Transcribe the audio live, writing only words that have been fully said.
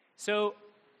So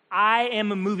I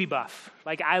am a movie buff.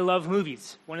 Like, I love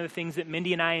movies. One of the things that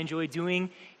Mindy and I enjoy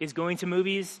doing is going to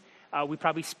movies. We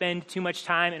probably spend too much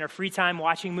time in our free time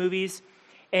watching movies.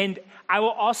 And I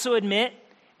will also admit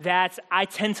that I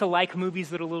tend to like movies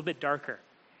that are a little bit darker.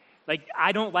 Like,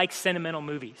 I don't like sentimental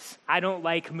movies. I don't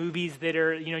like movies that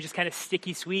are, just kind of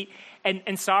sticky sweet.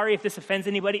 And sorry if this offends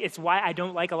anybody, it's why I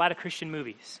don't like a lot of Christian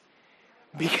movies.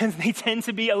 Because they tend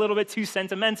to be a little bit too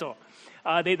sentimental.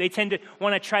 They tend to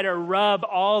want to try to rub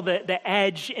all the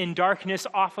edge and darkness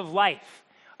off of life,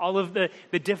 all of the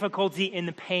difficulty and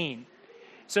the pain.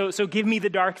 So give me the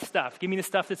dark stuff. Give me the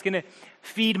stuff that's going to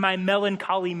feed my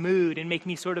melancholy mood and make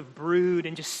me sort of brood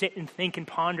and just sit and think and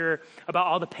ponder about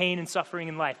all the pain and suffering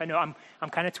in life. I know I'm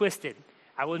kind of twisted.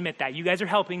 I will admit that. You guys are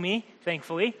helping me,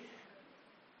 thankfully.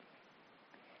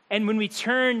 And when we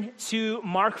turn to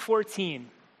Mark 14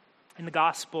 in the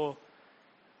gospel,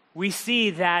 we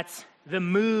see that the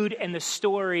mood and the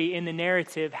story in the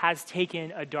narrative has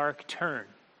taken a dark turn.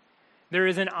 There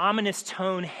is an ominous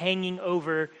tone hanging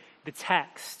over the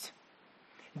text.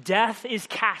 Death is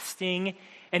casting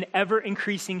an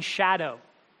ever-increasing shadow.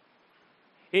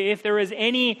 If there was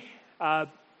any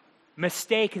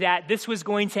mistake that this was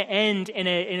going to end in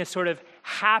a sort of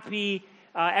happy,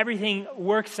 everything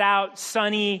works out,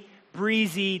 sunny,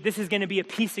 breezy, this is going to be a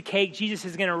piece of cake, Jesus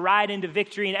is going to ride into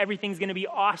victory and everything's going to be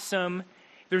awesome.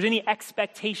 If there's any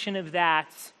expectation of that,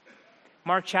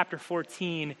 Mark chapter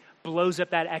 14 blows up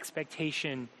that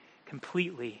expectation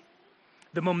completely.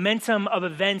 The momentum of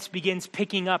events begins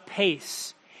picking up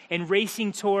pace and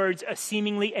racing towards a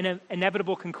seemingly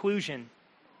inevitable conclusion.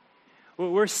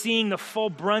 We're seeing the full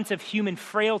brunt of human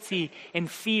frailty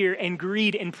and fear and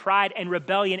greed and pride and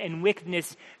rebellion and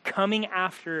wickedness coming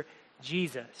after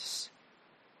Jesus.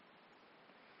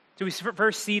 So we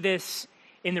first see this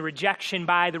in the rejection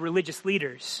by the religious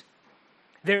leaders.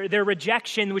 Their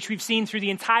rejection, which we've seen through the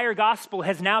entire gospel,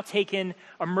 has now taken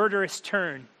a murderous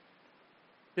turn.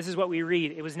 This is what we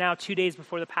read. It was now 2 days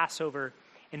before the Passover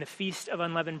and the Feast of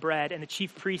Unleavened Bread, and the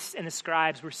chief priests and the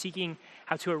scribes were seeking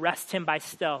how to arrest him by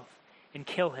stealth and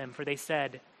kill him, for they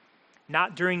said,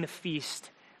 "Not during the feast,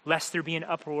 lest there be an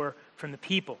uproar from the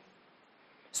people."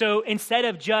 So instead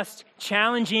of just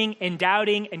challenging and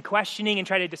doubting and questioning and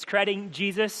trying to discredit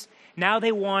Jesus, now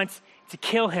they want to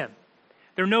kill him.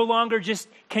 They're no longer just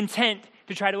content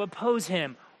to try to oppose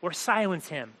him or silence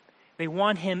him. They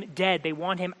want him dead. They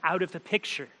want him out of the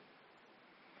picture.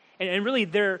 And really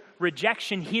their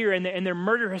rejection here and their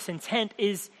murderous intent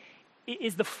is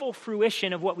the full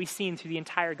fruition of what we've seen through the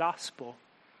entire gospel.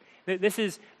 This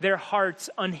is their hearts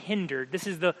unhindered. This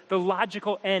is the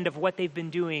logical end of what they've been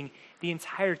doing the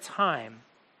entire time.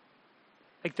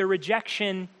 Like, their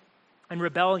rejection and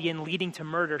rebellion leading to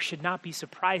murder should not be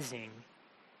surprising,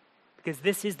 because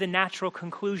this is the natural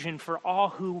conclusion for all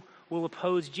who will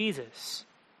oppose Jesus.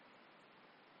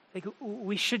 Like,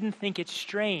 we shouldn't think it's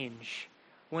strange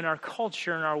when our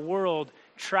culture and our world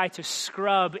try to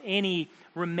scrub any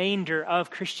remainder of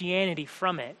Christianity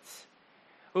from it.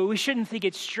 We shouldn't think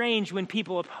it's strange when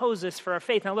people oppose us for our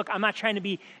faith. Now, look, I'm not trying to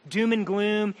be doom and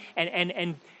gloom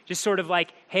and just sort of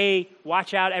like, hey,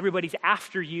 watch out, everybody's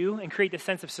after you, and create this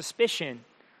sense of suspicion.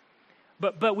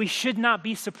 But we should not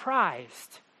be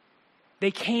surprised.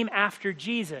 They came after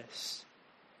Jesus.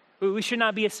 We should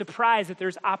not be surprised that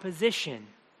there's opposition,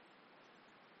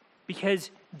 because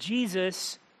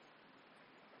Jesus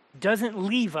doesn't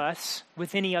leave us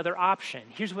with any other option.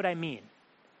 Here's what I mean.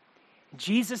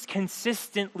 Jesus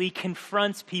consistently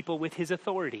confronts people with his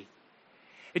authority.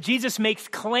 Jesus makes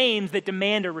claims that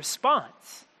demand a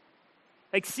response.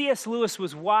 Like, C.S. Lewis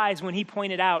was wise when he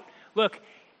pointed out, look,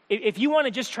 if you want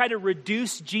to just try to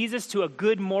reduce Jesus to a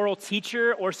good moral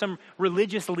teacher or some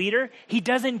religious leader, he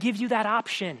doesn't give you that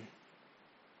option.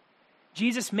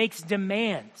 Jesus makes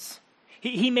demands.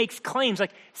 He makes claims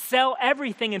like, sell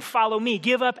everything and follow me.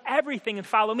 Give up everything and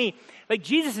follow me. Like,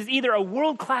 Jesus is either a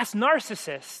world-class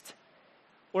narcissist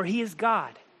or he is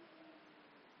God.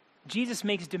 Jesus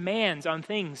makes demands on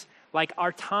things like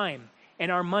our time and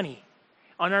our money,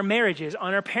 on our marriages,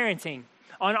 on our parenting,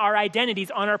 on our identities,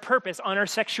 on our purpose, on our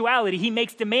sexuality. He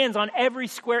makes demands on every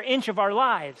square inch of our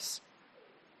lives.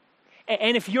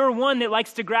 And if you're one that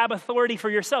likes to grab authority for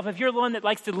yourself, if you're one that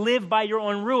likes to live by your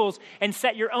own rules and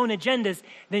set your own agendas,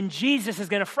 then Jesus is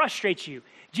going to frustrate you.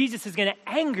 Jesus is going to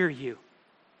anger you.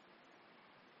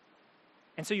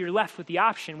 And so you're left with the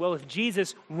option, well, if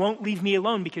Jesus won't leave me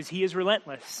alone because he is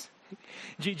relentless,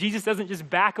 Jesus doesn't just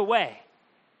back away,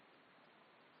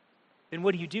 then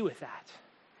what do you do with that?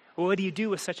 Well, what do you do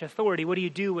with such authority? What do you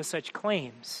do with such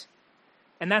claims?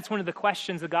 And that's one of the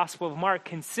questions the Gospel of Mark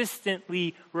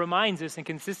consistently reminds us and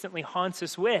consistently haunts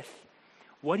us with.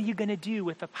 What are you going to do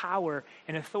with the power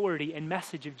and authority and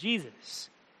message of Jesus?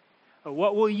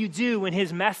 What will you do when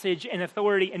his message and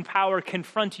authority and power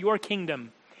confront your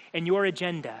kingdom and your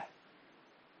agenda?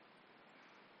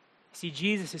 See,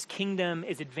 Jesus' kingdom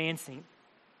is advancing.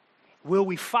 Will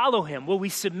we follow him? Will we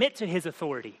submit to his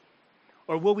authority?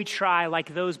 Or will we try,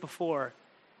 like those before,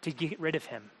 to get rid of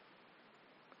him?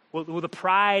 Will the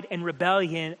pride and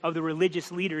rebellion of the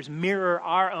religious leaders mirror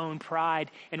our own pride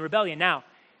and rebellion? Now,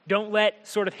 don't let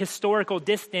sort of historical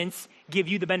distance give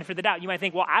you the benefit of the doubt. You might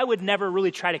think, well, I would never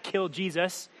really try to kill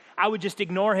Jesus. I would just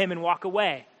ignore him and walk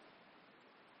away.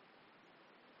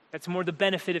 That's more the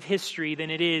benefit of history than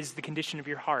it is the condition of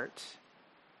your heart.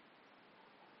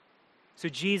 So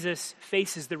Jesus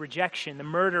faces the rejection, the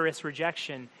murderous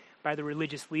rejection by the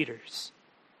religious leaders.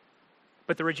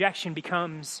 But the rejection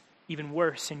becomes even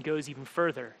worse and goes even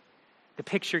further. The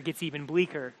picture gets even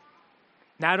bleaker.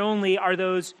 Not only are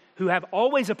those who have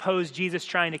always opposed Jesus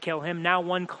trying to kill him, now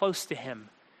one close to him,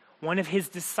 one of his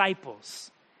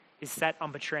disciples, is set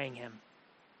on betraying him.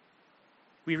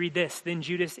 We read this, then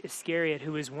Judas Iscariot,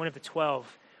 who was one of the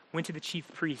 12, went to the chief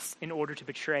priests in order to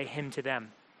betray him to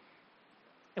them.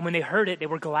 And when they heard it, they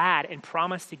were glad and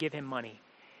promised to give him money.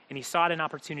 And he sought an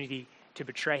opportunity to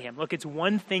betray him. Look, it's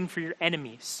one thing for your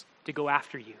enemies to go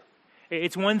after you.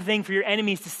 It's one thing for your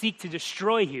enemies to seek to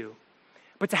destroy you.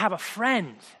 But to have a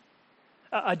friend,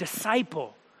 a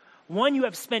disciple, one you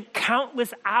have spent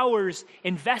countless hours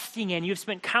investing in, you have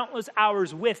spent countless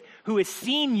hours with, who has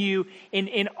seen you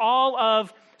in all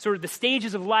of sort of the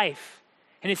stages of life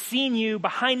and has seen you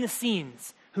behind the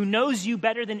scenes, who knows you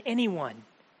better than anyone.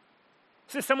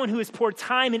 So someone who has poured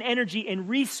time and energy and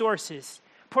resources,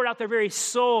 poured out their very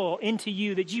soul into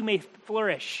you that you may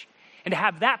flourish, and to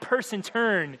have that person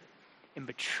turn and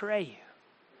betray you.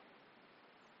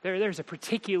 There's a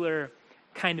particular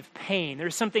kind of pain.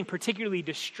 There's something particularly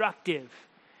destructive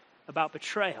about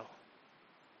betrayal.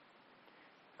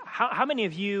 How many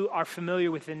of you are familiar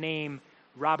with the name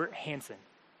Robert Hansen?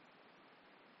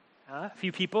 A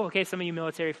few people. Okay, some of you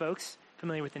military folks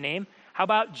familiar with the name. How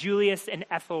about Julius and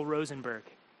Ethel Rosenberg?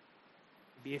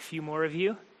 Maybe a few more of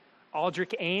you.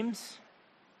 Aldrich Ames,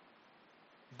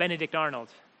 Benedict Arnold.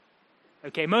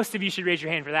 Okay, most of you should raise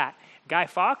your hand for that. Guy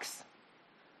Fawkes,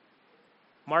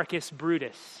 Marcus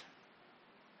Brutus.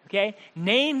 Okay,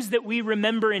 names that we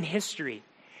remember in history.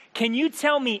 Can you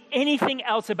tell me anything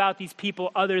else about these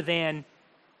people other than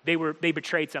they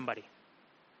betrayed somebody?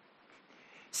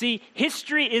 See,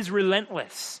 history is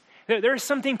relentless. There is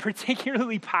something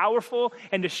particularly powerful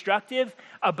and destructive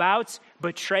about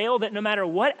betrayal that no matter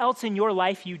what else in your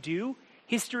life you do,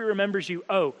 history remembers you,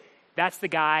 oh, that's the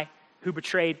guy who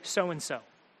betrayed so-and-so.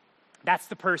 That's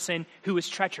the person who was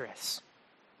treacherous.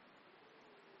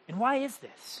 And why is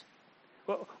this?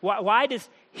 Why does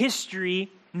history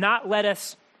not let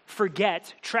us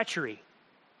forget treachery?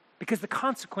 Because the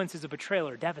consequences of betrayal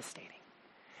are devastating.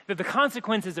 That the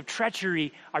consequences of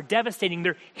treachery are devastating.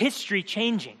 They're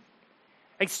history-changing.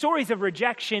 Like stories of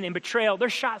rejection and betrayal, they're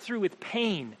shot through with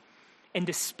pain and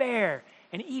despair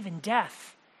and even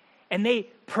death. And they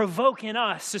provoke in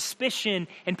us suspicion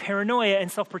and paranoia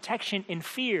and self-protection and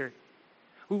fear.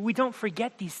 We don't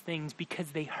forget these things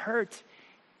because they hurt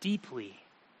deeply.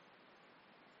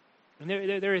 And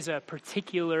there is a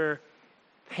particular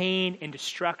pain and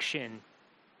destruction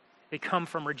that come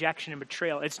from rejection and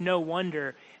betrayal. It's no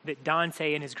wonder that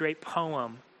Dante, in his great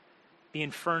poem, The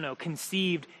Inferno,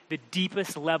 conceived the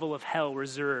deepest level of hell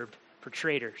reserved for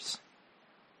traitors.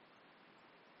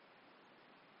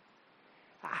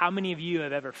 How many of you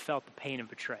have ever felt the pain of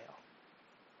betrayal?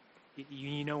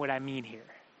 You know what I mean here.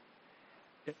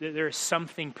 There is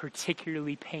something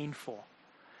particularly painful,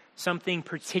 something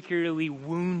particularly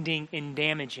wounding and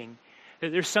damaging.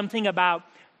 There's something about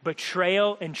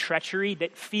betrayal and treachery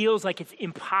that feels like it's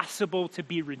impossible to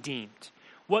be redeemed.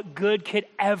 What good could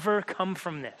ever come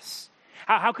from this?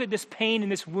 How could this pain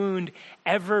and this wound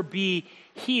ever be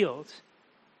healed?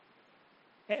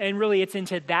 And really, it's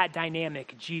into that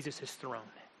dynamic Jesus is thrown.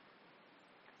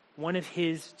 One of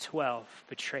his 12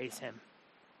 betrays him.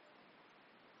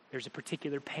 There's a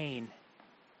particular pain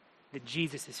that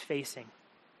Jesus is facing.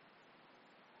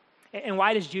 And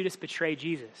why does Judas betray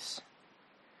Jesus?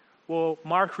 Well,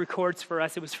 Mark records for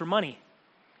us it was for money.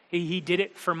 He did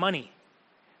it for money.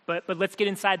 But let's get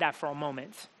inside that for a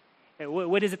moment.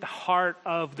 What is at the heart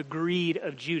of the greed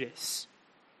of Judas?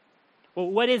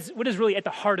 Well, what is really at the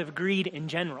heart of greed in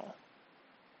general?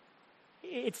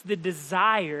 It's the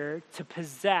desire to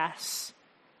possess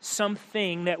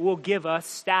something that will give us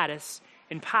status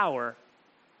and power.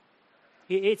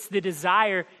 It's the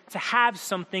desire to have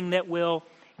something that will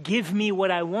give me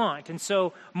what I want. And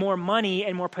so more money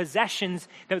and more possessions,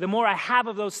 the more I have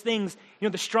of those things,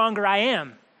 the stronger I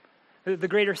am. The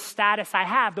greater status I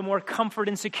have, the more comfort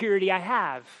and security I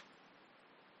have.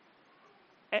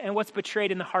 And what's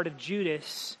betrayed in the heart of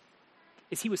Judas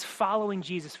is he was following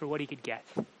Jesus for what he could get.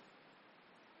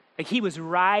 Like he was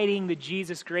riding the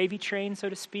Jesus gravy train, so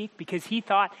to speak, because he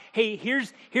thought, hey,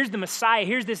 here's the Messiah.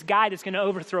 Here's this guy that's going to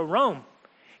overthrow Rome.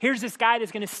 Here's this guy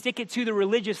that's going to stick it to the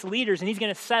religious leaders, and he's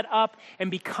going to set up and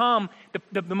become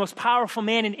the most powerful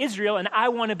man in Israel, and I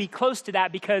want to be close to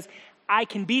that because I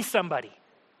can be somebody.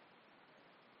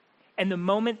 And the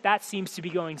moment that seems to be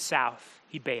going south,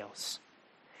 he bails.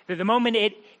 The moment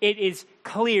it is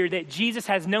clear that Jesus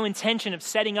has no intention of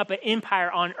setting up an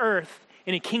empire on earth,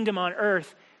 in a kingdom on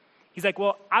earth, he's like,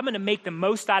 well, I'm going to make the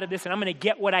most out of this, and I'm going to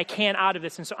get what I can out of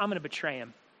this, and so I'm going to betray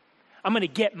him. I'm going to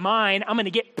get mine. I'm going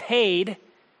to get paid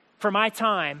for my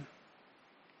time.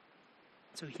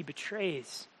 So he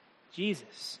betrays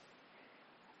Jesus.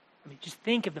 I mean, just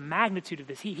think of the magnitude of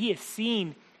this. He has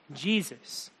seen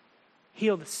Jesus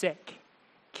heal the sick,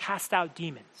 cast out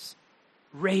demons,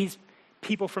 raise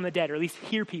people from the dead, or at least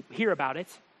hear about it.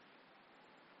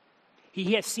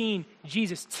 He has seen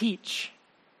Jesus teach.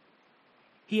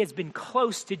 He has been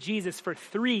close to Jesus for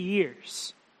 3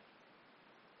 years,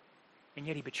 and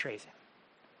yet he betrays him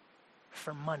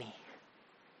for money.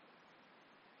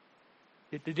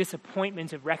 The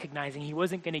disappointment of recognizing he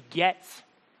wasn't going to get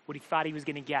what he thought he was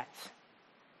going to get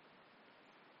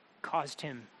caused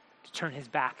him to turn his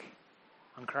back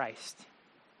on Christ.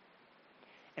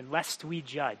 And lest we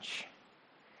judge,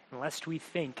 and lest we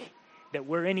think that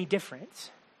we're any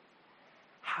different,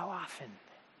 how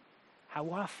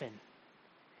often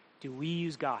do we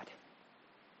use God?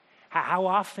 How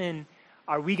often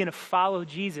are we going to follow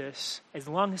Jesus as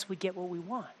long as we get what we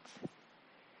want?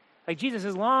 Like Jesus,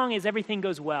 as long as everything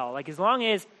goes well, like as long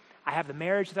as I have the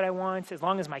marriage that I want, as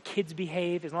long as my kids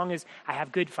behave, as long as I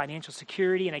have good financial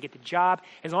security and I get the job,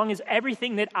 as long as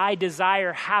everything that I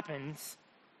desire happens,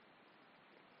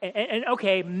 and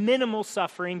okay, minimal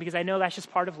suffering, because I know that's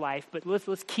just part of life, but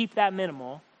let's keep that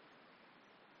minimal.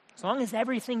 As long as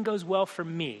everything goes well for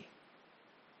me,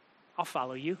 I'll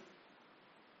follow you.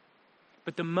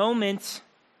 But the moment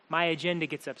my agenda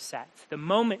gets upset, the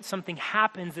moment something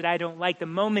happens that I don't like, the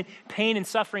moment pain and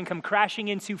suffering come crashing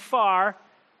in too far,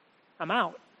 I'm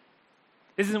out.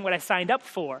 This isn't what I signed up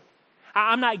for.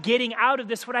 I'm not getting out of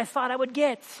this what I thought I would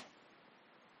get.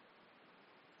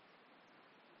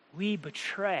 We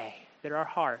betray that our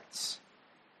hearts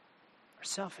are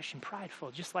selfish and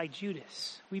prideful, just like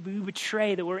Judas. We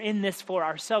betray that we're in this for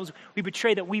ourselves. We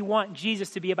betray that we want Jesus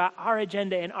to be about our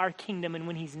agenda and our kingdom, and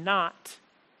when he's not,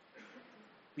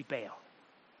 we bail.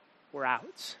 We're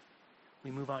out.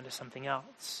 We move on to something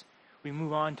else. We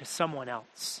move on to someone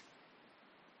else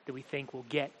that we think will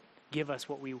give us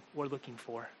what we were looking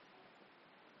for.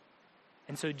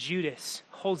 And so Judas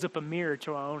holds up a mirror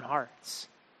to our own hearts.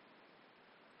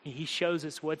 He shows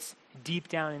us what's deep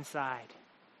down inside.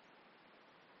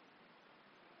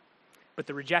 But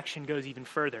the rejection goes even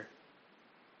further.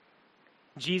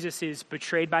 Jesus is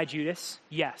betrayed by Judas,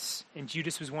 yes, and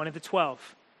Judas was one of the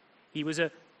 12. He was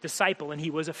a disciple and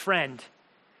he was a friend.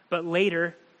 But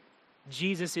later,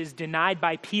 Jesus is denied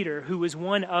by Peter, who was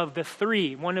one of the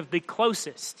 3, one of the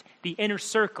closest, the inner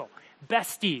circle,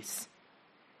 besties.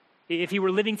 If he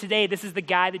were living today, this is the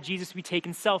guy that Jesus would be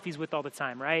taking selfies with all the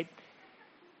time, right?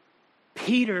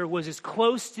 Peter was as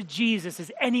close to Jesus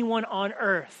as anyone on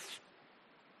earth.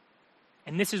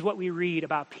 And this is what we read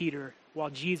about Peter while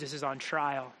Jesus is on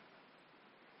trial.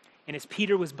 And as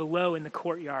Peter was below in the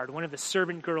courtyard, one of the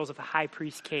servant girls of the high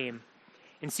priest came.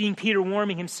 And seeing Peter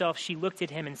warming himself, she looked at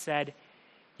him and said,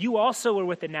 "You also were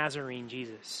with the Nazarene,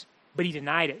 Jesus." But he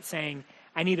denied it, saying,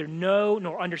 "I neither know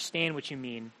nor understand what you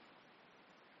mean."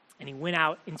 And he went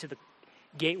out into the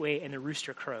gateway, and the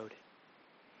rooster crowed.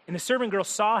 And the servant girl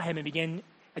saw him and began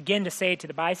again to say it to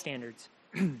the bystanders,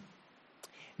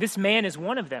 "This man is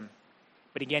one of them."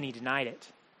 But again he denied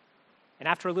it. And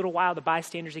after a little while, the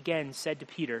bystanders again said to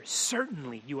Peter,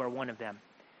 "Certainly you are one of them,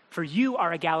 for you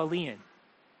are a Galilean."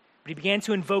 But he began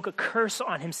to invoke a curse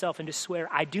on himself and to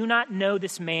swear, "I do not know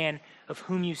this man of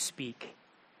whom you speak."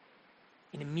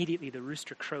 And immediately the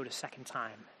rooster crowed a second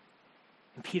time.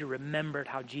 And Peter remembered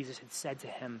how Jesus had said to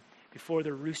him, "Before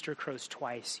the rooster crows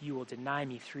twice, you will deny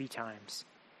me 3 times.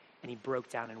 And he broke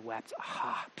down and wept.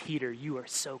 "Ah, Peter, you are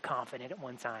so confident at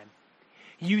one time.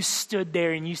 You stood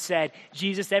there and you said,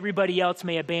 'Jesus, everybody else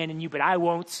may abandon you, but I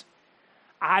won't.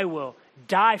 I will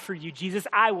die for you, Jesus.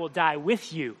 I will die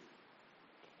with you.'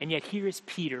 And yet here is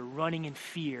Peter running in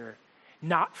fear,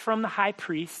 not from the high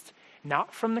priest,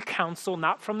 not from the council,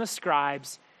 not from the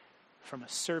scribes, from a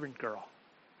servant girl.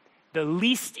 The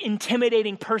least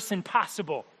intimidating person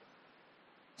possible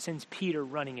sends Peter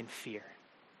running in fear.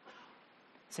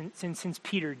 Sends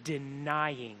Peter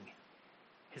denying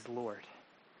his Lord,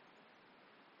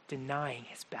 denying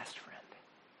his best friend.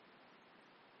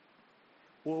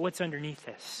 Well, what's underneath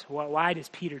this? Why does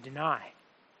Peter deny?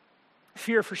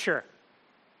 Fear for sure.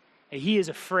 He is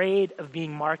afraid of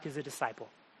being marked as a disciple.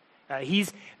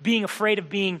 He's being afraid of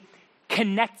being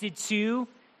connected to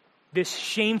this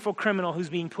shameful criminal who's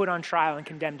being put on trial and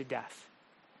condemned to death.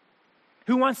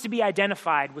 Who wants to be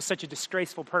identified with such a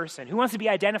disgraceful person? Who wants to be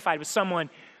identified with someone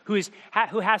who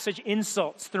has such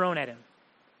insults thrown at him?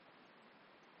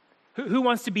 Who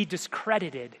wants to be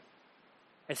discredited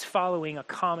as following a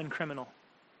common criminal?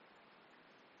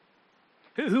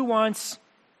 Who wants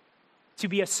to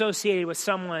be associated with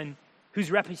someone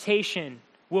whose reputation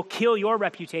will kill your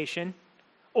reputation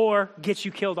or get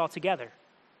you killed altogether?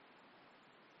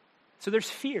 So there's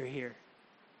fear here.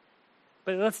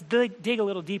 But let's dig a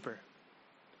little deeper.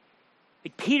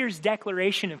 Like Peter's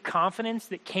declaration of confidence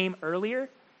that came earlier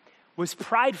was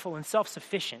prideful and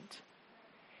self-sufficient.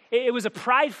 It was a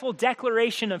prideful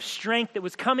declaration of strength that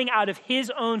was coming out of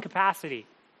his own capacity.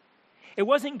 It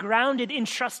wasn't grounded in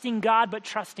trusting God, but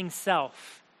trusting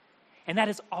self. And that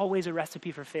is always a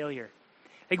recipe for failure.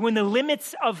 Like when the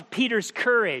limits of Peter's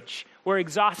courage were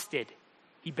exhausted,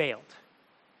 he bailed.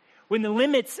 When the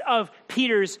limits of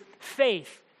Peter's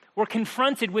faith were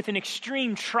confronted with an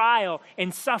extreme trial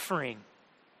and suffering,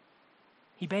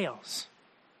 he bails.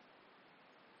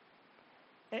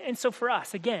 And so for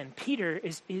us, again, Peter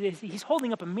he's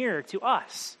holding up a mirror to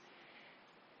us.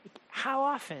 How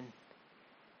often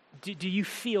do you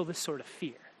feel this sort of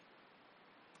fear?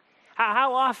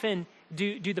 How often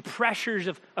do the pressures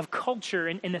of culture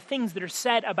and the things that are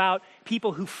said about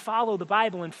people who follow the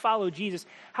Bible and follow Jesus,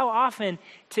 how often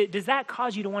does that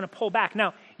cause you to want to pull back?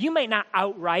 Now, you might not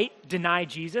outright deny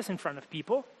Jesus in front of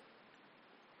people,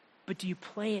 but do you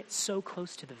play it so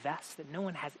close to the vest that no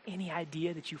one has any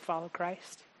idea that you follow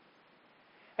Christ?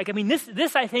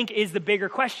 This I think is the bigger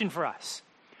question for us.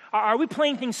 Are we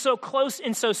playing things so close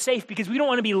and so safe because we don't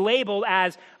want to be labeled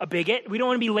as a bigot? We don't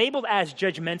want to be labeled as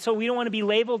judgmental. We don't want to be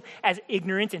labeled as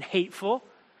ignorant and hateful.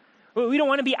 We don't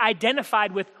want to be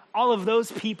identified with all of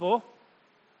those people.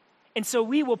 And so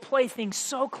we will play things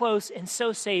so close and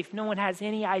so safe, no one has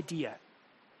any idea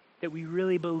that we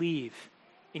really believe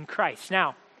in Christ.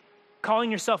 Now,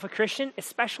 calling yourself a Christian,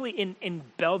 especially in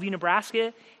Bellevue,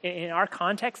 Nebraska, in our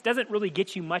context, doesn't really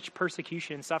get you much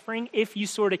persecution and suffering if you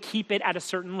sort of keep it at a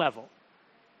certain level.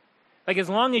 Like as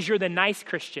long as you're the nice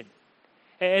Christian,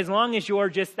 as long as you're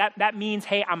just, that means,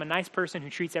 hey, I'm a nice person who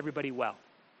treats everybody well.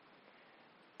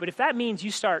 But if that means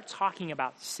you start talking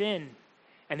about sin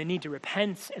and the need to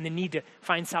repent and the need to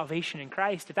find salvation in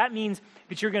Christ, if that means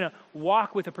that you're going to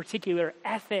walk with a particular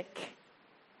ethic,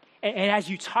 and as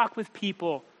you talk with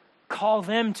people, call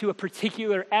them to a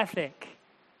particular ethic,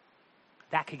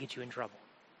 that could get you in trouble.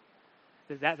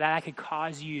 That could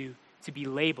cause you to be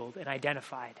labeled and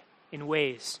identified in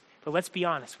ways. But let's be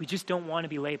honest, we just don't want to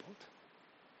be labeled.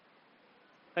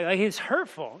 Like it's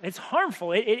hurtful, it's harmful.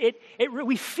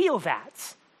 We feel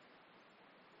that.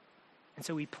 And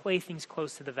so we play things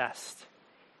close to the vest.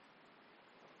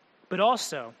 But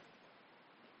also,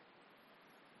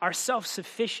 our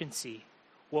self-sufficiency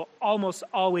will almost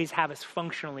always have us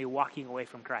functionally walking away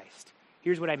from Christ.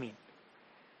 Here's what I mean.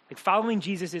 Like following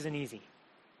Jesus isn't easy.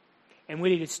 And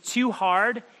when it is too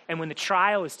hard, and when the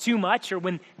trial is too much, or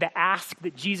when the ask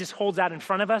that Jesus holds out in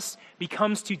front of us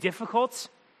becomes too difficult,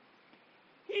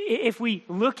 if we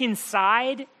look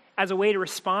inside as a way to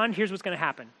respond, here's what's going to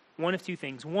happen. One of two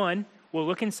things. One, we'll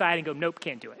look inside and go, nope,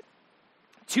 can't do it.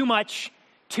 Too much,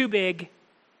 too big,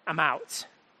 I'm out.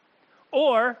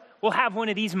 Or we'll have one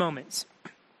of these moments.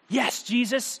 Yes,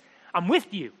 Jesus, I'm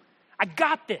with you. I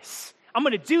got this. I'm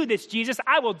going to do this, Jesus.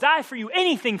 I will die for you.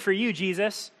 Anything for you,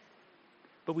 Jesus.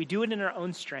 But we do it in our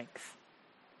own strength.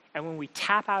 And when we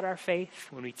tap out our faith,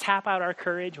 when we tap out our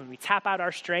courage, when we tap out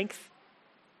our strength,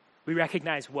 we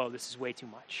recognize, whoa, this is way too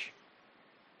much.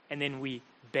 And then we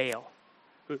bail.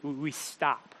 We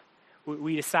stop.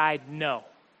 We decide no.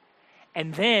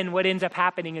 And then what ends up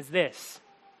happening is this.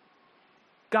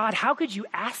 God, how could you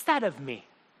ask that of me?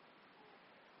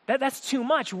 That's too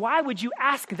much. Why would you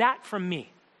ask that from me?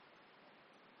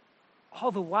 All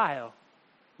the while,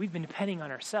 we've been depending on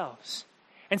ourselves.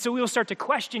 And so we will start to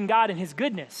question God and his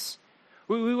goodness.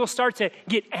 We will start to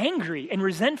get angry and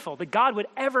resentful that God would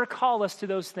ever call us to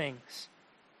those things.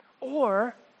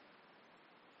 Or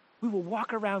we will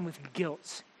walk around with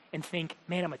guilt and think,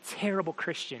 man, I'm a terrible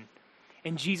Christian,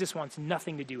 and Jesus wants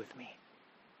nothing to do with me.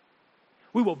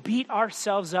 We will beat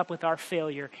ourselves up with our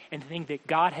failure and think that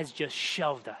God has just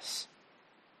shelved us.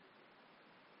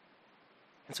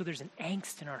 And so there's an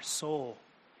angst in our soul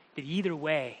that either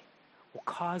way will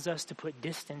cause us to put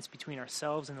distance between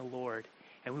ourselves and the Lord,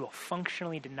 and we will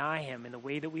functionally deny him in the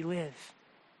way that we live.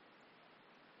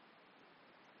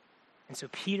 And so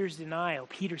Peter's denial,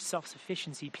 Peter's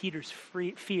self-sufficiency, Peter's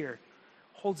fear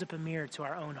holds up a mirror to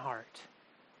our own heart.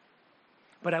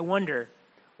 But I wonder,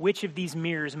 which of these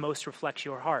mirrors most reflects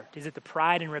your heart? Is it the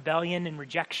pride and rebellion and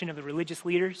rejection of the religious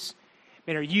leaders?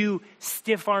 I mean, are you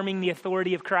stiff-arming the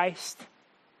authority of Christ?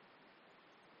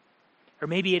 Or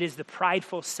maybe it is the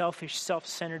prideful, selfish,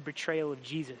 self-centered betrayal of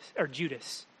Jesus or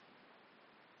Judas.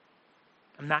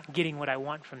 I'm not getting what I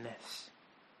want from this.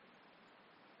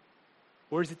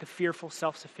 Or is it the fearful,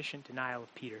 self-sufficient denial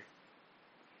of Peter?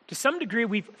 To some degree,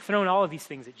 we've thrown all of these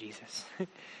things at Jesus.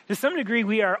 To some degree,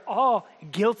 we are all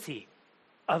guilty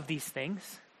of these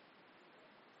things.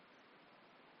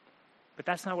 But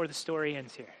that's not where the story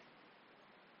ends here.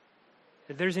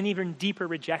 There's an even deeper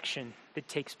rejection that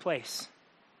takes place.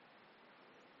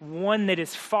 One that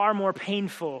is far more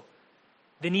painful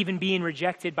than even being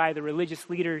rejected by the religious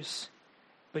leaders,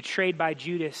 betrayed by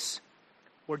Judas,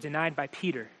 or denied by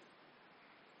Peter.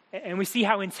 And we see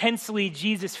how intensely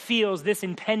Jesus feels this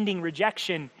impending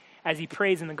rejection as he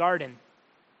prays in the garden.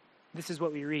 This is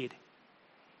what we read.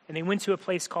 And they went to a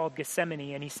place called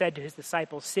Gethsemane, and he said to his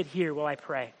disciples, "Sit here while I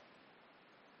pray."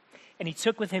 And he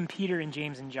took with him Peter and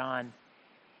James and John,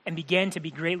 and began to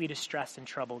be greatly distressed and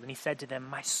troubled. And he said to them,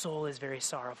 "My soul is very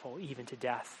sorrowful, even to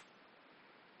death.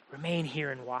 Remain here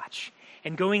and watch."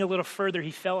 And going a little further,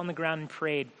 he fell on the ground and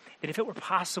prayed that if it were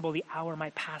possible, the hour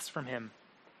might pass from him.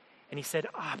 And he said,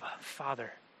 "Abba,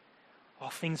 Father, all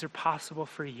things are possible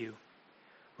for you.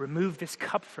 Remove this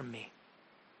cup from me,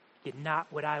 yet not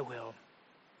what I will,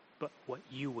 but what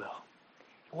you will."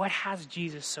 What has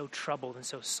Jesus so troubled and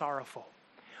so sorrowful?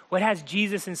 What has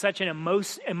Jesus in such an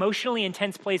emotionally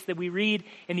intense place that we read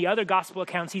in the other gospel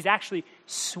accounts, he's actually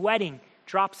sweating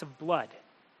drops of blood?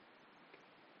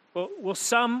 Well,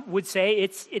 some would say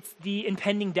it's the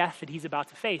impending death that he's about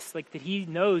to face, like that he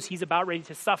knows he's about ready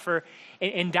to suffer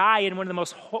and die in one of the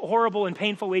most horrible and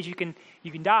painful ways you can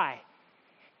die.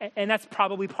 And that's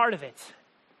probably part of it.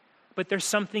 But there's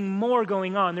something more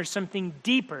going on. There's something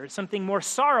deeper, something more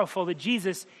sorrowful that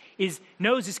Jesus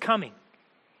knows is coming.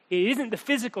 It isn't the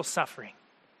physical suffering.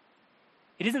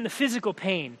 It isn't the physical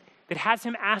pain that has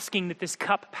him asking that this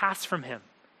cup pass from him.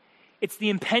 It's the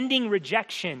impending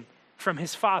rejection from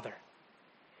his Father.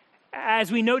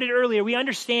 As we noted earlier, we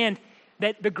understand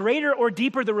that the greater or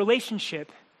deeper the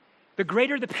relationship, the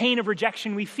greater the pain of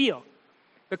rejection we feel.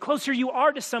 The closer you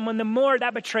are to someone, the more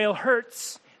that betrayal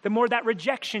hurts, the more that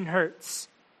rejection hurts.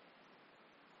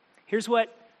 Here's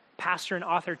what pastor and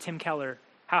author Tim Keller,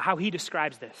 how he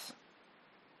describes this.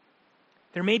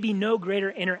 There may be no greater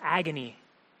inner agony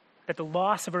than the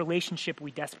loss of a relationship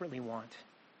we desperately want.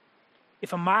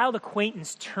 If a mild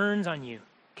acquaintance turns on you,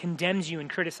 condemns you and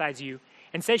criticizes you,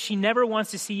 and says she never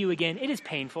wants to see you again, it is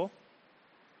painful.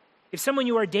 If someone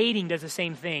you are dating does the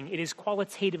same thing, it is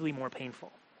qualitatively more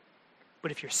painful.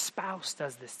 But if your spouse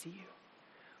does this to you,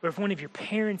 or if one of your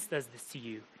parents does this to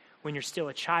you when you're still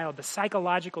a child, the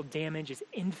psychological damage is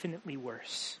infinitely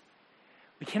worse.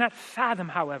 We cannot fathom,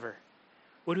 however,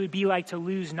 what it would be like to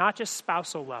lose not just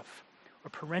spousal love or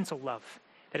parental love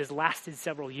that has lasted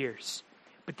several years,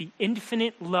 but the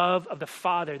infinite love of the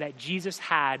Father that Jesus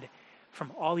had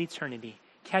from all eternity.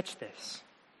 Catch this.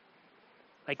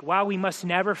 Like, while we must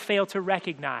never fail to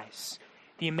recognize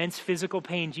the immense physical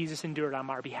pain Jesus endured on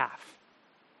our behalf,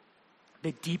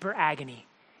 the deeper agony,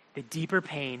 the deeper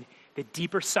pain, the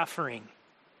deeper suffering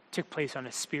took place on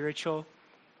a spiritual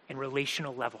and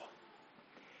relational level.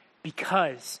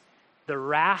 Because the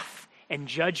wrath and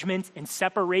judgment and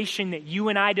separation that you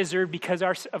and I deserve because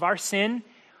of our sin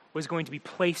was going to be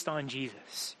placed on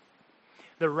Jesus.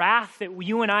 The wrath that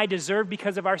you and I deserve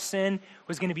because of our sin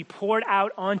was going to be poured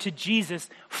out onto Jesus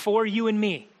for you and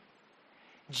me.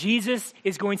 Jesus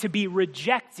is going to be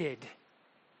rejected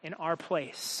in our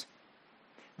place.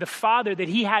 The Father that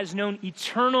he has known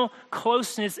eternal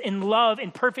closeness and love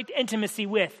and perfect intimacy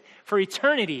with for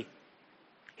eternity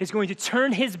is going to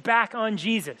turn his back on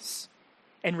Jesus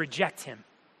and reject him.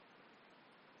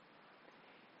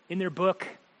 In their book,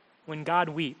 When God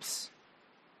Weeps,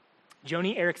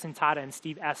 Joni Eareckson Tada and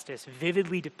Steve Estes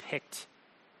vividly depict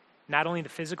not only the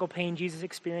physical pain Jesus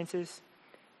experiences,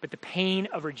 but the pain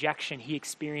of rejection he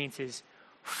experiences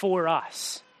for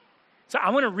us. So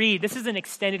I want to read, this is an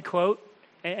extended quote,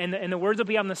 and the words will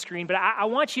be on the screen, but I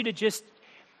want you to just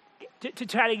to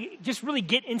try to just really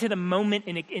get into the moment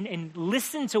and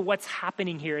listen to what's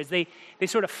happening here as they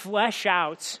sort of flesh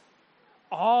out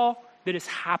all that is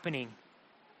happening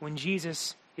when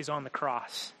Jesus is on the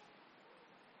cross.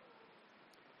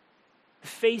 The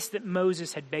face that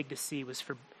Moses had begged to see was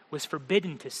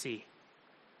forbidden to see,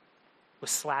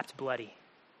 was slapped bloody.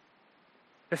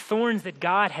 The thorns that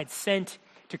God had sent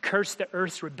to curse the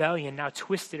earth's rebellion now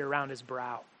twisted around his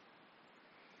brow.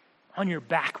 On your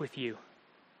back with you.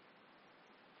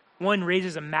 One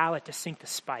raises a mallet to sink the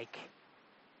spike,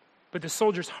 but the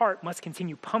soldier's heart must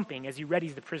continue pumping as he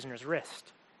readies the prisoner's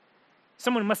wrist.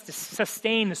 Someone must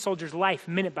sustain the soldier's life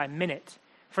minute by minute,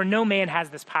 for no man has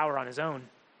this power on his own.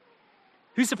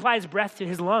 Who supplies breath to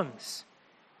his lungs?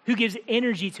 Who gives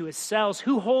energy to his cells?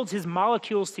 Who holds his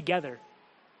molecules together?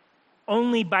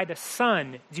 Only by the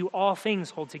Son do all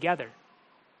things hold together.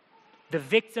 The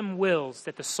victim wills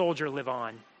that the soldier live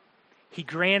on. He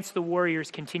grants the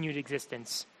warrior's continued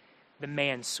existence. The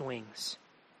man swings.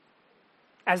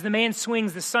 As the man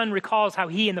swings, the Son recalls how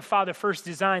he and the Father first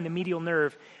designed the medial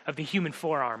nerve of the human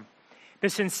forearm. The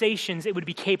sensations it would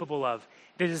be capable of.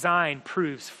 The design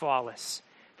proves flawless.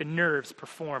 The nerves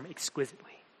perform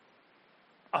exquisitely.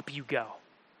 Up you go.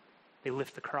 They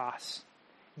lift the cross.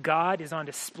 God is on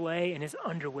display in his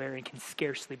underwear and can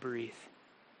scarcely breathe.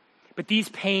 But these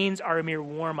pains are a mere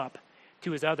warm-up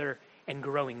to his other and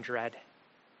growing dread.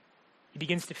 He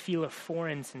begins to feel a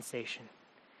foreign sensation.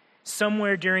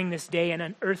 Somewhere during this day, an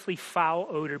unearthly foul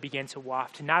odor began to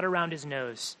waft, not around his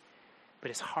nose, but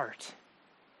his heart.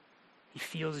 He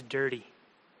feels dirty.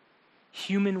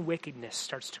 Human wickedness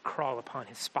starts to crawl upon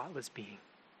his spotless being.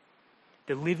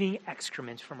 The living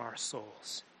excrement from our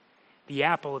souls. The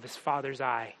apple of his Father's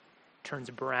eye turns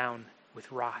brown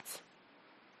with rot.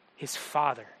 His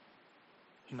Father,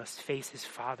 he must face his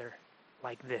Father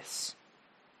like this.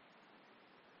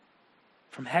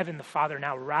 From heaven, the Father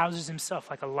now rouses himself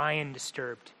like a lion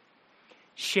disturbed,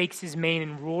 shakes his mane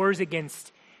and roars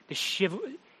against the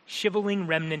shriveling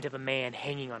remnant of a man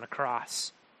hanging on a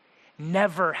cross.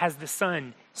 Never has the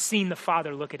Son seen the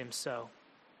Father look at him so.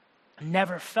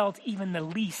 Never felt even the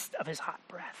least of his hot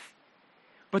breath.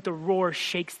 But the roar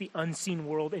shakes the unseen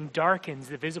world and darkens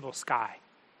the visible sky.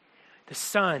 The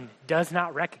Son does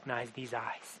not recognize these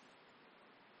eyes.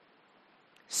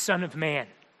 Son of man,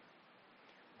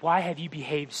 why have you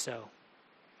behaved so?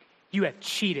 You have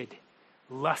cheated,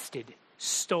 lusted,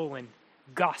 stolen,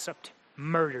 gossiped,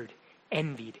 murdered,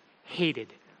 envied,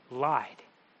 hated, lied.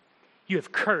 You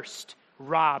have cursed,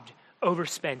 robbed,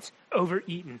 overspent,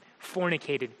 overeaten,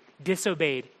 fornicated,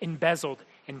 disobeyed, embezzled,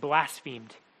 and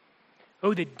blasphemed.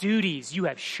 Oh, the duties you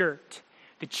have shirked,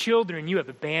 the children you have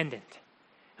abandoned.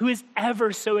 Who has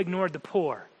ever so ignored the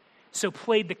poor, so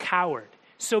played the coward,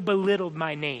 so belittled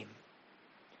my name?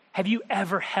 Have you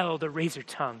ever held a razor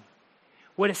tongue?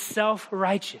 What a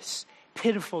self-righteous,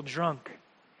 pitiful drunk.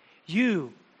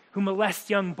 You who molest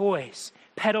young boys,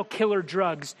 peddle killer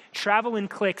drugs, travel in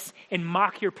cliques, and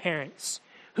mock your parents.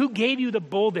 Who gave you the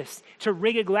boldest to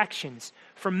rig elections,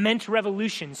 foment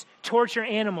revolutions, torture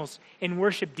animals, and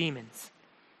worship demons?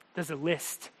 Does the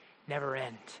list never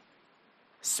end?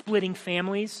 Splitting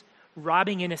families,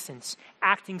 robbing innocents,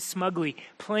 acting smugly,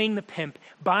 playing the pimp,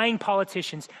 buying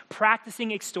politicians,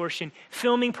 practicing extortion,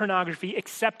 filming pornography,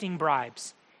 accepting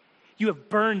bribes. You have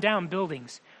burned down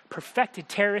buildings, perfected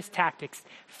terrorist tactics,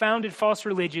 founded false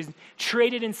religions,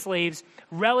 traded in slaves,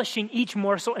 relishing each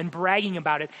morsel and bragging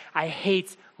about it. I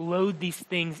hate, loathe these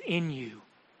things in you.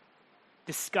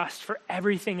 Disgust for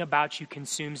everything about you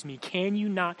consumes me. Can you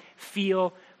not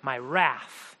feel my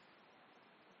wrath?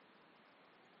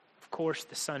 Of course,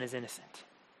 the Son is innocent.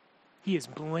 He is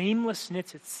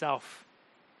blamelessness itself.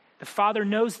 The Father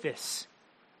knows this,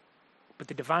 but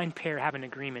the divine pair have an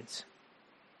agreement,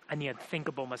 and the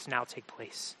unthinkable must now take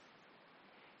place.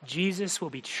 Jesus will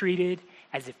be treated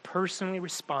as if personally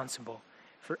responsible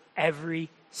for every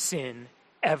sin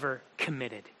ever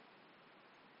committed.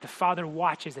 The Father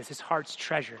watches as his heart's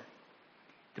treasure,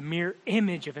 the mere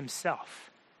image of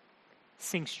himself,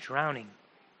 sinks drowning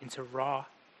into raw,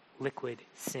 liquid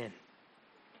sin.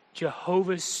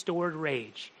 Jehovah's stored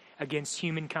rage against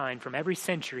humankind from every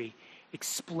century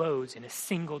explodes in a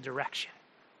single direction.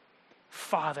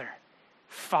 Father,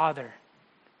 Father,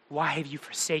 why have you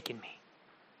forsaken me?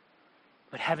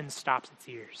 But heaven stops its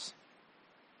ears.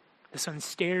 The Son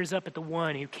stares up at the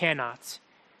one who cannot,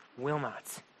 will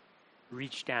not,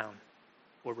 reach down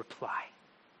or reply.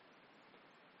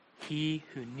 He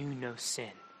who knew no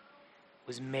sin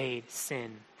was made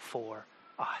sin for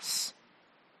us.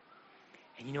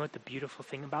 And you know what the beautiful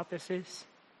thing about this is?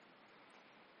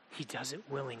 He does it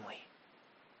willingly.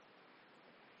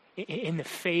 in the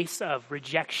face of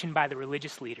rejection by the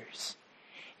religious leaders,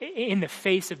 in the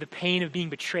face of the pain of being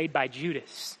betrayed by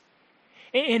Judas,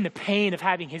 in the pain of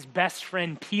having his best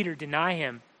friend Peter deny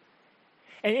him,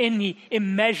 and in the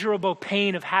immeasurable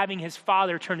pain of having his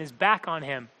Father turn his back on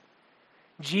him,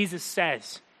 Jesus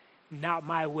says, "Not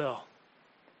my will,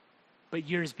 but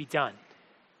yours be done."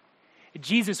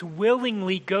 Jesus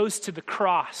willingly goes to the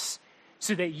cross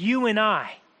so that you and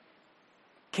I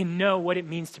can know what it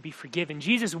means to be forgiven.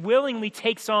 Jesus willingly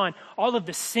takes on all of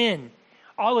the sin,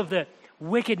 all of the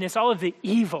wickedness, all of the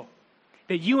evil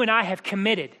that you and I have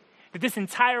committed, that this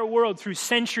entire world through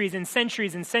centuries and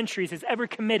centuries and centuries has ever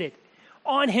committed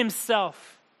on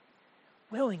himself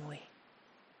willingly,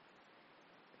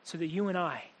 so that you and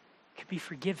I can be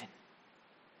forgiven.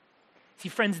 See,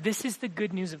 friends, this is the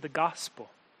good news of the gospel,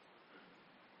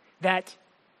 that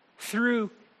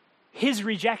through his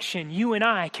rejection, you and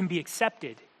I can be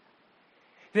accepted.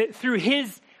 That through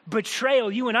his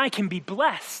betrayal, you and I can be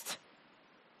blessed.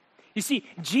 You see,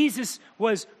 Jesus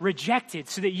was rejected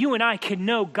so that you and I can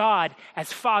know God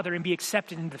as Father and be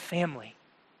accepted into the family.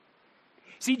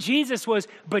 See, Jesus was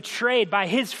betrayed by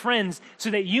his friends so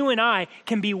that you and I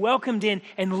can be welcomed in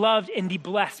and loved and be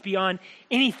blessed beyond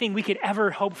anything we could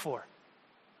ever hope for.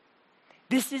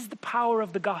 This is the power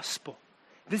of the gospel.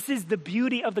 This is the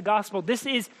beauty of the gospel. This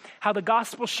is how the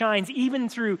gospel shines even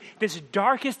through this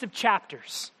darkest of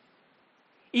chapters,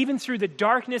 even through the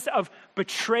darkness of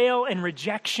betrayal and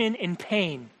rejection and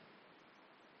pain.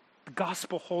 The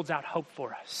gospel holds out hope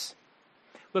for us.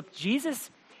 Look,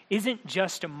 Jesus isn't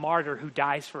just a martyr who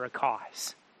dies for a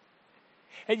cause.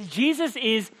 Jesus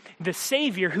is the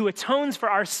Savior who atones for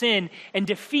our sin and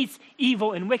defeats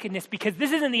evil and wickedness, because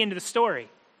this isn't the end of the story.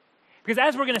 Because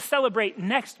as we're going to celebrate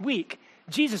next week,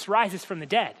 Jesus rises from the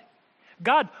dead.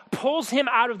 God pulls him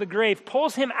out of the grave,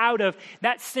 pulls him out of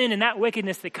that sin and that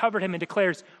wickedness that covered him, and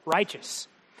declares righteous,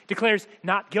 declares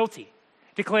not guilty,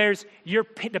 declares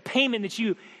the payment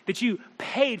that you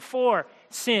paid for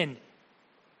sin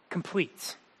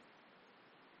complete.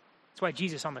 That's why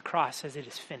Jesus on the cross says it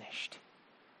is finished.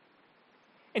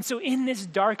 And so in this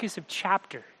darkest of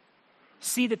chapter,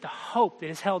 see that the hope that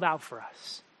is held out for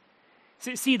us.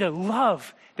 See the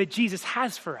love that Jesus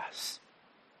has for us.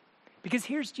 Because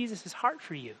here's Jesus' heart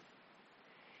for you.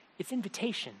 It's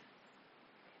invitation.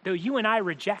 Though you and I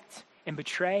reject and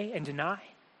betray and deny,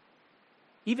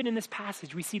 even in this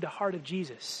passage, we see the heart of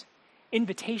Jesus.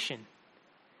 Invitation.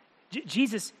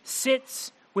 Jesus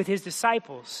sits with his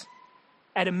disciples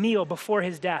at a meal before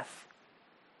his death.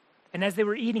 And as they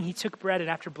were eating, he took bread, and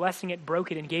after blessing it,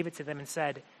 broke it and gave it to them and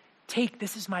said, "Take,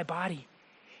 this is my body."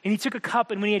 And he took a cup,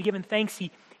 and when he had given thanks,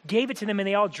 he gave it to them, and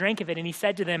they all drank of it. And he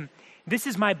said to them, "This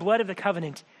is my blood of the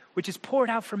covenant, which is poured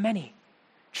out for many.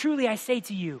 Truly I say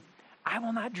to you, I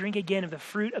will not drink again of the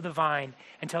fruit of the vine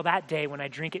until that day when I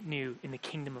drink it new in the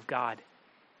kingdom of God."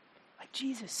 Like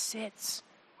Jesus sits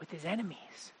with his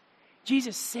enemies.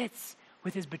 Jesus sits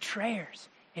with his betrayers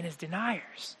and his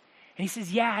deniers. And he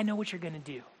says, "Yeah, I know what you're going to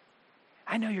do.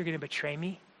 I know you're going to betray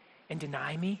me and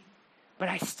deny me, but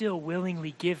I still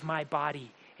willingly give my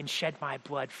body and shed my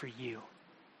blood for you.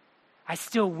 I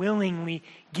still willingly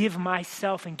give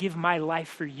myself and give my life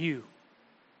for you.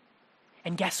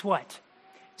 And guess what?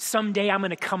 Someday I'm going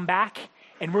to come back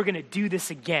and we're going to do this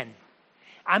again.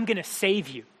 I'm going to save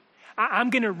you. I'm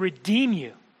going to redeem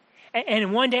you.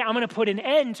 And one day I'm going to put an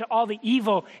end to all the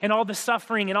evil and all the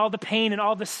suffering and all the pain and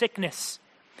all the sickness.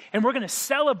 And we're going to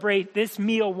celebrate this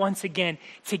meal once again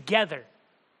together."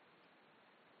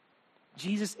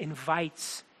 Jesus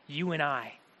invites you and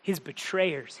I, his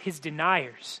betrayers, his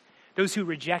deniers, those who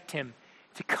reject him,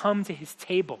 to come to his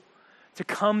table, to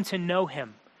come to know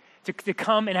him, to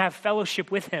come and have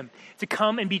fellowship with him, to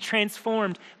come and be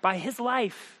transformed by his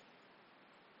life.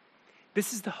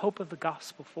 This is the hope of the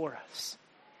gospel for us.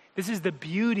 This is the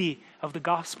beauty of the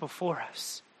gospel for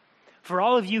us. For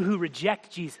all of you who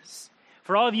reject Jesus,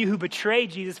 for all of you who betray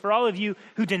Jesus, for all of you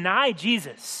who deny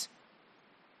Jesus,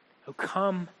 oh,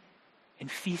 come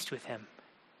and feast with him.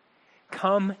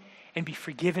 Come and be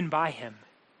forgiven by him.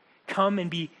 Come and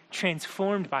be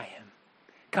transformed by him.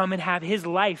 Come and have his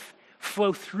life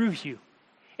flow through you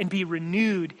and be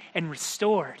renewed and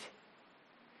restored.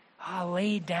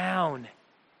 Lay down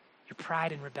your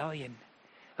pride and rebellion.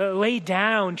 Lay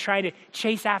down trying to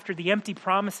chase after the empty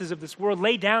promises of this world.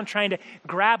 Lay down trying to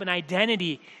grab an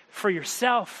identity for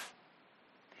yourself.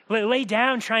 Lay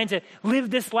down trying to live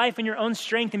this life in your own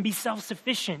strength and be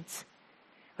self-sufficient.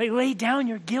 Lay down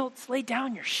your guilt. Lay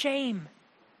down your shame.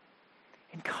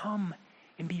 And come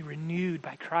and be renewed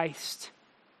by Christ.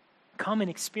 Come and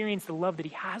experience the love that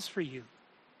he has for you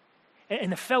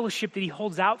and the fellowship that he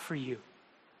holds out for you.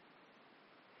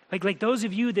 Like those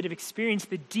of you that have experienced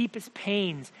the deepest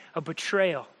pains of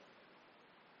betrayal.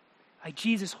 Like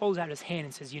Jesus holds out his hand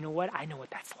and says, you know what? I know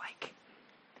what that's like.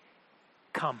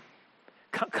 Come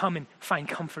and find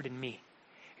comfort in me.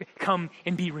 Come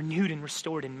and be renewed and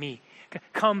restored in me.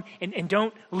 Come and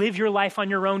don't live your life on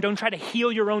your own. Don't try to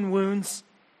heal your own wounds.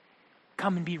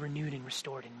 Come and be renewed and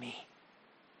restored in me.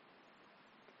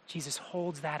 Jesus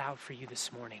holds that out for you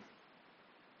this morning.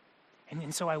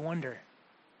 And so I wonder,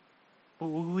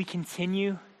 will we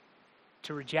continue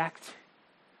to reject?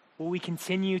 Will we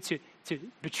continue to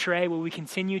betray? Will we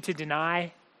continue to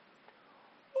deny?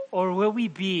 Or will we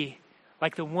be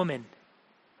like the woman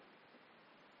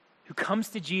who comes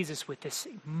to Jesus with this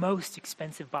most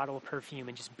expensive bottle of perfume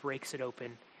and just breaks it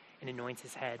open and anoints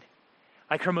his head?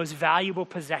 Like her most valuable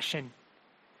possession,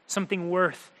 something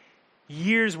worth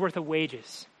years' worth of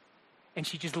wages. And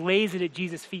she just lays it at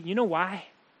Jesus' feet. You know why?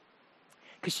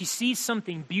 Because she sees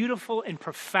something beautiful and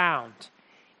profound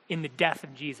in the death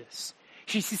of Jesus.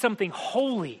 She sees something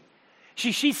holy.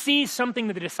 She sees something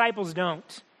that the disciples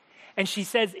don't. And she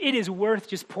says, it is worth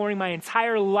just pouring my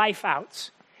entire life out.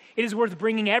 It is worth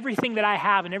bringing everything that I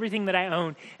have and everything that I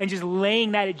own and just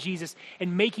laying that at Jesus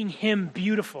and making him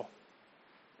beautiful,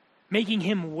 making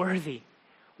him worthy,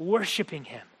 worshiping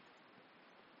him,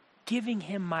 giving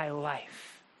him my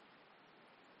life.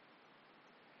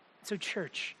 So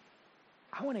church,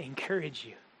 I want to encourage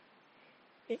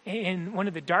you in one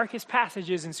of the darkest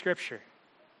passages in Scripture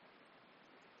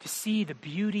to see the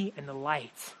beauty and the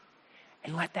light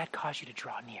and let that cause you to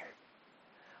draw near.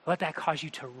 Let that cause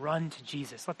you to run to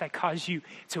Jesus. Let that cause you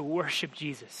to worship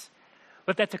Jesus.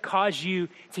 Let that to cause you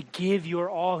to give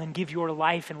your all and give your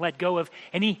life and let go of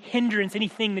any hindrance,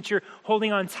 anything that you're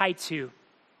holding on tight to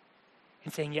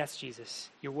and saying, yes, Jesus,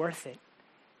 you're worth it.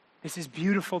 This is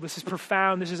beautiful. This is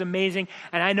profound. This is amazing.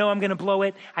 And I know I'm going to blow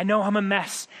it. I know I'm a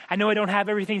mess. I know I don't have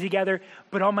everything together,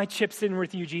 but all my chips in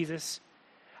with you, Jesus.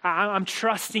 I'm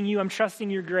trusting you. I'm trusting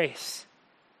your grace.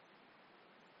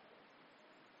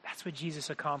 That's what Jesus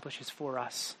accomplishes for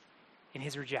us in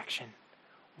his rejection.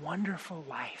 Wonderful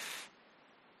life.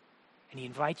 And he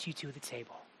invites you to the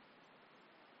table.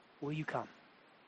 Will you come?